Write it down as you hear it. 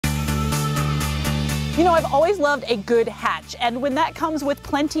You know, I've always loved a good hatch, and when that comes with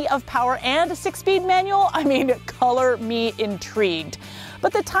plenty of power and a 6-speed manual, I mean, color me intrigued.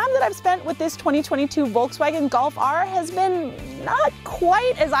 But the time that I've spent with this 2022 Volkswagen Golf R has been not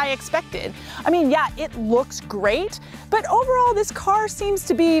quite as I expected. I mean, yeah, it looks great, but overall this car seems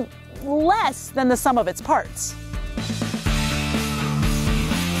to be less than the sum of its parts.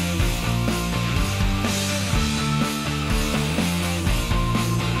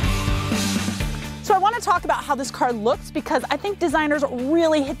 So I want to talk about how this car looks because I think designers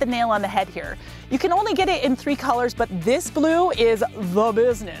really hit the nail on the head here. You can only get it in 3 colors, but this blue is the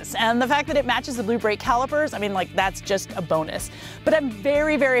business. And the fact that it matches the blue brake calipers, I mean, like, that's just a bonus. But I'm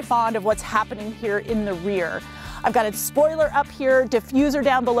very, very fond of what's happening here in the rear. I've got a spoiler up here, diffuser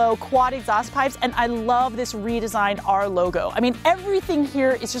down below, quad exhaust pipes, and I love this redesigned R logo. I mean, everything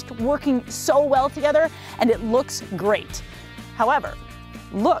here is just working so well together, and it looks great. However,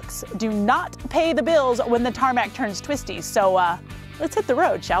 looks do not pay the bills when the tarmac turns twisty, so let's hit the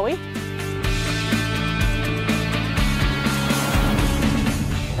road, shall we?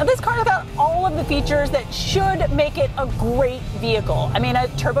 Now this car's got all of the features that should make it a great vehicle. I mean, a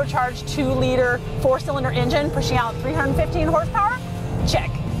turbocharged 2-liter 4-cylinder engine pushing out 315 horsepower? Check.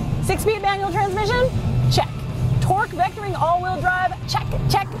 6-speed manual transmission? Check. Torque vectoring all-wheel drive? Check,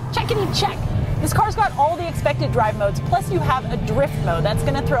 check, checkity check. This car's got all the expected drive modes, plus you have a drift mode that's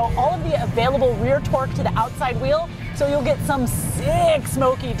going to throw all of the available rear torque to the outside wheel, so you'll get some sick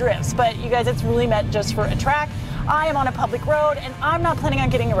smoky drifts. But you guys, it's really meant just for a track. I am on a public road and I'm not planning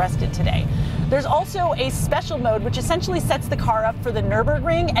on getting arrested today. There's also a special mode which essentially sets the car up for the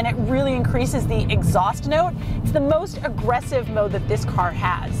Nürburgring, and it really increases the exhaust note. It's the most aggressive mode that this car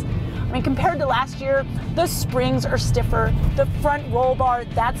has. I mean, compared to last year, the springs are stiffer. The front roll bar,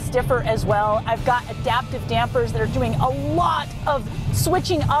 that's stiffer as well. I've got adaptive dampers that are doing a lot of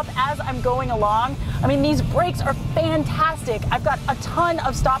switching up as I'm going along. I mean, these brakes are fantastic. I've got a ton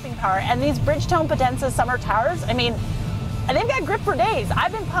of stopping power, and these Bridgestone Potenza summer tires, I mean, they've got grip for days.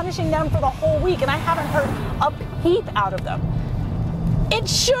 I've been punishing them for the whole week, and I haven't heard a peep out of them. It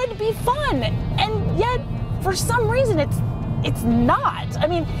should be fun, and yet, for some reason, it's not. I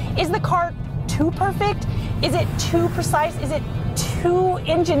mean, is the car too perfect? Is it too precise? Is it too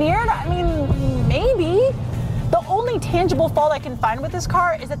engineered? I mean, maybe. The only tangible fault I can find with this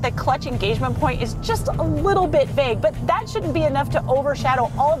car is that the clutch engagement point is just a little bit vague, but that shouldn't be enough to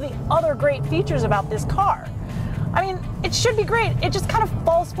overshadow all the other great features about this car. I mean, it should be great. It just kind of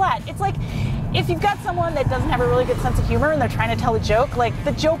falls flat. It's like if you've got someone that doesn't have a really good sense of humor and they're trying to tell a joke, like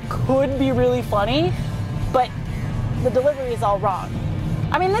the joke could be really funny, but the delivery is all wrong.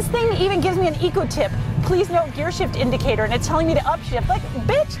 I mean, this thing even gives me an eco tip. Please note gear shift indicator, and it's telling me to upshift. Like,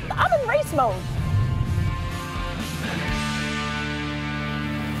 bitch, I'm in race mode.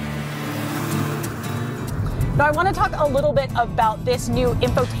 Now I want to talk a little bit about this new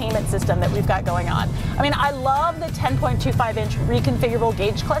infotainment system that we've got going on. I mean, I love the 10.25-inch reconfigurable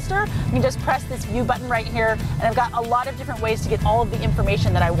gauge cluster. You can just press this view button right here, and I've got a lot of different ways to get all of the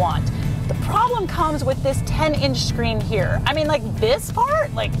information that I want. The problem comes with this 10-inch screen here. I mean, like this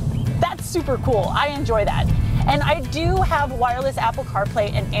part, like that's super cool. I enjoy that. And I do have wireless Apple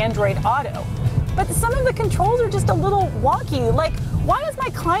CarPlay and Android Auto. But some of the controls are just a little wonky. Like, why is my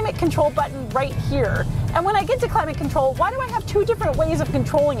climate control button right here? And when I get to climate control, why do I have 2 different ways of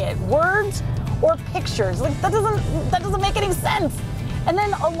controlling it? Words or pictures? Like, that doesn't make any sense. And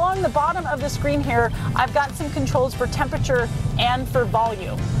then along the bottom of the screen here, I've got some controls for temperature and for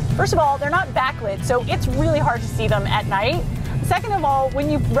volume. First of all, they're not backlit, so it's really hard to see them at night. Second of all, when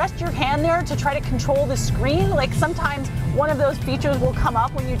you rest your hand there to try to control the screen, like sometimes one of those features will come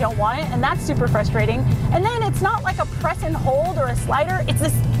up when you don't want it, and that's super frustrating. And then it's not like a press and hold or a slider, it's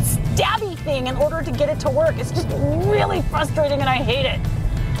this stabby thing in order to get it to work. It's just really frustrating and I hate it.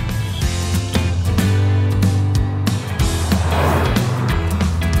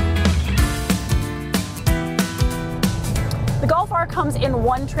 The Golf R comes in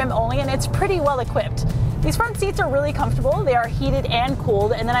one trim only, and it's pretty well equipped. These front seats are really comfortable. They are heated and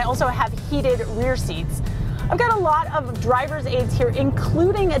cooled, and then I also have heated rear seats. I've got a lot of driver's aids here,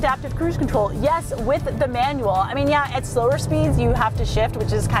 including adaptive cruise control. Yes, with the manual. I mean, yeah, at slower speeds you have to shift,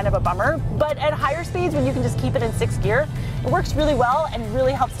 which is kind of a bummer, but at higher speeds, when you can just keep it in 6th gear, it works really well and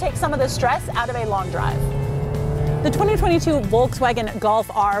really helps take some of the stress out of a long drive. The 2022 Volkswagen Golf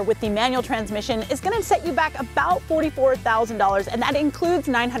R with the manual transmission is going to set you back about $44,000, and that includes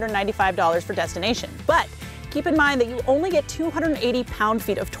 $995 for destination. But keep in mind that you only get 280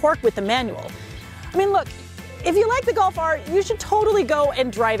 pound-feet of torque with the manual. I mean, look, if you like the Golf R, you should totally go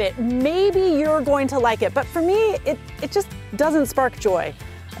and drive it. Maybe you're going to like it, but for me, it just doesn't spark joy.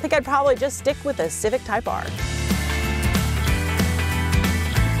 think I'd probably just stick with a Civic Type R.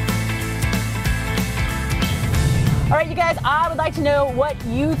 All right, you guys, I would like to know what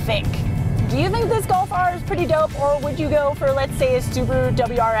you think. Do you think this Golf R is pretty dope, or would you go for, let's say, a Subaru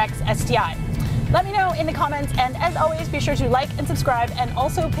WRX STI? Let me know in the comments, and as always, be sure to like and subscribe, and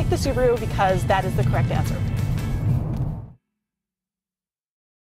also pick the Subaru because that is the correct answer.